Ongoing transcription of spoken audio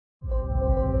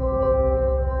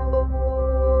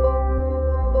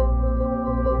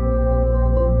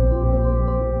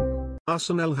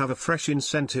Arsenal have a fresh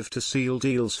incentive to seal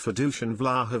deals for Dusan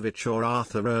Vlahovic or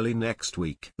Arthur early next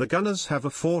week. The Gunners have a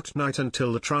fortnight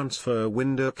until the transfer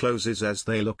window closes as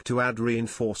they look to add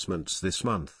reinforcements this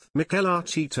month. Mikel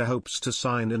Arteta hopes to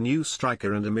sign a new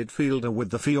striker and a midfielder with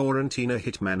the Fiorentina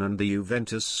hitman and the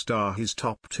Juventus star his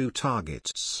top two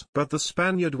targets. But the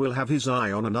Spaniard will have his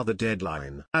eye on another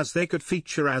deadline, as they could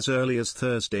feature as early as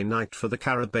Thursday night for the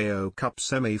Carabao Cup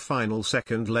semi-final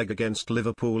second leg against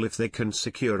Liverpool if they can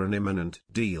secure an imminent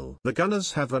deal. The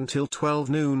Gunners have until 12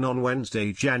 noon on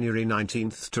Wednesday, January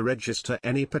 19th to register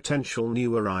any potential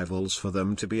new arrivals for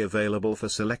them to be available for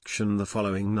selection the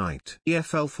following night.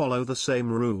 EFL follow the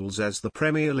same rules as the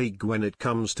Premier League when it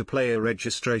comes to player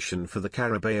registration for the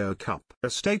Carabao Cup.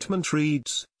 A statement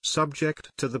reads,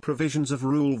 subject to the provisions of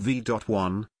Rule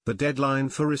V.1, the deadline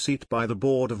for receipt by the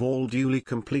board of all duly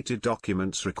completed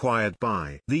documents required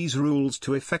by these rules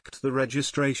to effect the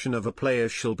registration of a player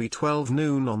shall be 12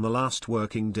 noon on the last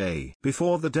working day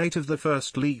before the date of the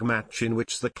first league match in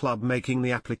which the club making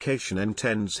the application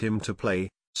intends him to play,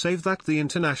 save that the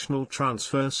international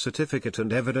transfer certificate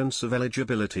and evidence of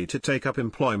eligibility to take up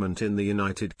employment in the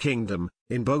United Kingdom,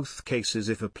 in both cases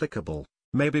if applicable,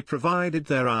 may be provided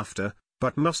thereafter,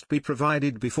 but must be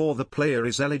provided before the player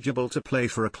is eligible to play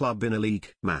for a club in a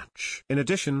league match. In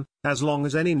addition, as long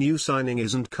as any new signing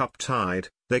isn't cup-tied,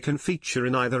 they can feature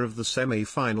in either of the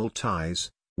semi-final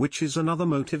ties, which is another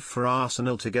motive for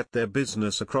Arsenal to get their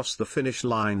business across the finish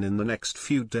line in the next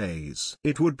few days.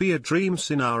 It would be a dream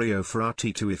scenario for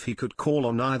Arteta if he could call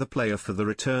on either player for the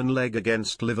return leg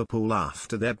against Liverpool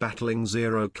after their battling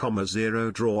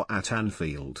 0-0 draw at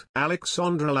Anfield.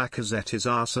 Alexandre Lacazette is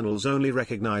Arsenal's only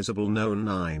recognisable known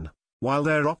 9. While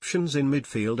their options in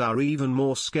midfield are even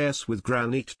more scarce with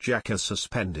Granit Xhaka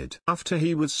suspended after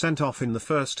he was sent off in the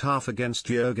first half against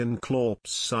Jurgen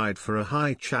Klopp's side for a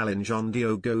high challenge on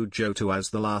Diogo Jota as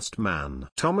the last man.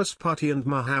 Thomas Partey and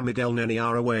Mohamed Elneny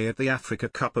are away at the Africa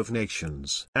Cup of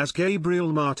Nations, as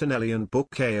Gabriel Martinelli and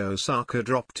Bukayo Saka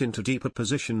dropped into deeper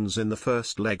positions in the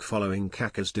first leg following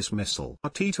Kaká's dismissal.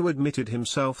 Arteta admitted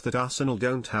himself that Arsenal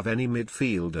don't have any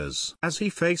midfielders, as he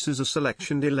faces a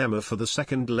selection dilemma for the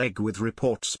second leg with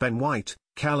reports Ben White,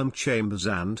 Callum Chambers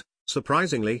and,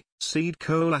 surprisingly, Sead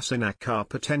Kolasinac are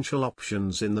potential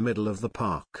options in the middle of the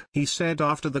park. He said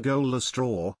after the goalless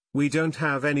draw, "We don't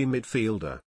have any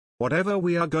midfielder. Whatever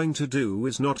we are going to do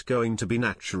is not going to be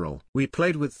natural." We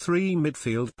played with 3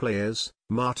 midfield players,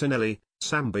 Martinelli,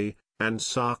 Sambi, and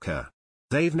Saka.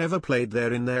 They've never played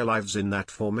there in their lives in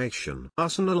that formation.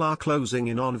 Arsenal are closing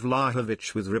in on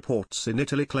Vlahovic with reports in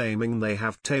Italy claiming they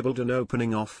have tabled an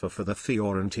opening offer for the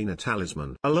Fiorentina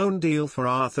talisman. A loan deal for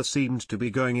Arthur seemed to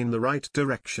be going in the right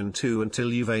direction too until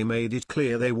Juve made it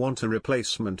clear they want a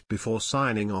replacement before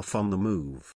signing off on the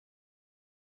move.